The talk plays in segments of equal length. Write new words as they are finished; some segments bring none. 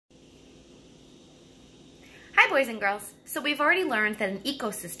boys and girls. So we've already learned that an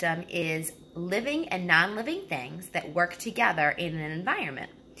ecosystem is living and non-living things that work together in an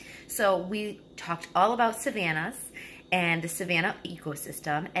environment. So we talked all about savannas and the savanna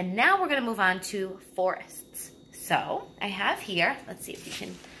ecosystem, and now we're going to move on to forests. So I have here, let's see if you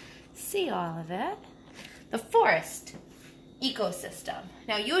can see all of it, the forest ecosystem.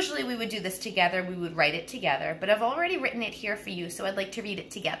 Now usually we would do this together, we would write it together, but I've already written it here for you, so I'd like to read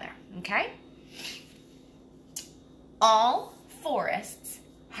it together, okay? All forests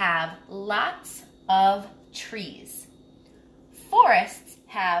have lots of trees. Forests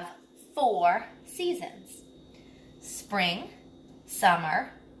have 4 seasons: spring,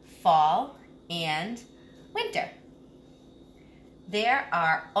 summer, fall, and winter. There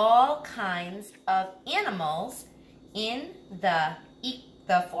are all kinds of animals in the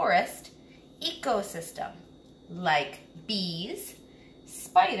forest ecosystem, like bees,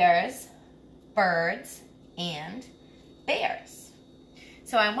 spiders, birds, and bears.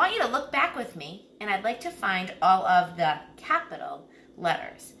 So I want you to look back with me, and I'd like to find all of the capital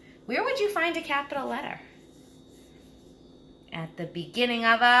letters. Where would you find a capital letter? At the beginning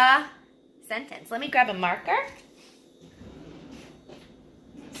of a sentence. Let me grab a marker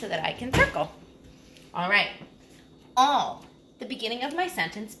so that I can circle. All right. All. The beginning of my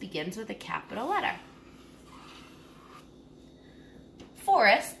sentence begins with a capital letter.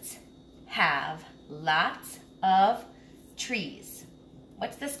 Forests have lots of trees.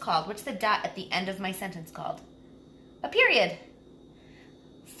 What's this called? What's the dot at the end of my sentence called? A period.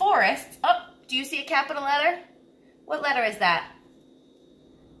 Forests. Oh, do you see a capital letter? What letter is that?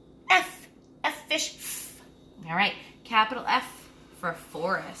 F. F fish. F. All right. Capital F for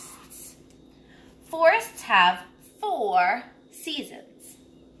forests. Forests have 4 seasons.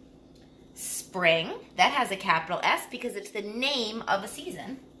 Spring, that has a capital S because it's the name of a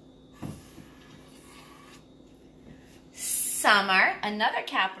season. Summer, another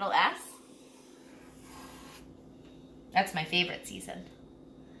capital S. That's my favorite season.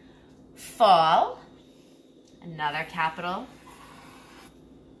 Fall, another capital.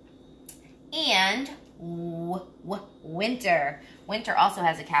 And winter. Winter also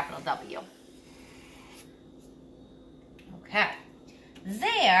has a capital W. Okay.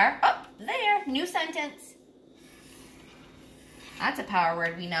 There, new sentence. That's a power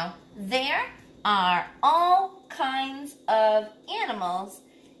word we know. There are all kinds of animals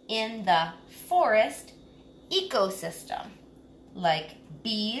in the forest ecosystem, like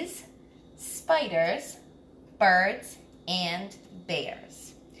bees, spiders, birds, and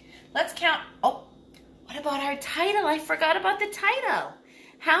bears. Let's count. Oh, what about our title? I forgot about the title.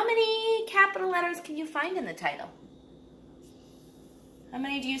 How many capital letters can you find in the title? How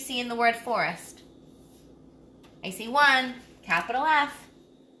many do you see in the word forest? I see 1, capital F.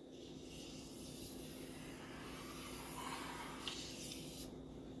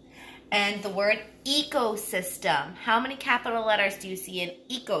 And the word ecosystem. How many capital letters do you see in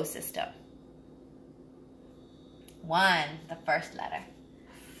ecosystem? 1, the first letter.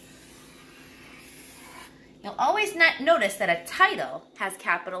 You'll always notice that a title has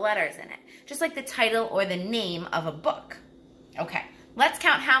capital letters in it, just like the title or the name of a book. Okay, let's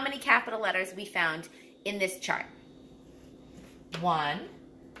count how many capital letters we found in this chart. 1,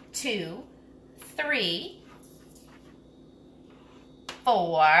 2, 3,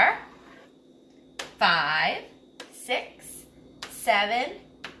 4, 5, 6, 7,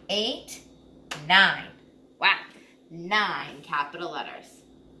 8, 9. Wow, 9 capital letters.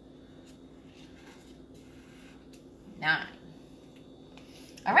 9.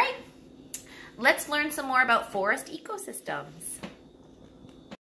 All right, let's learn some more about forest ecosystems.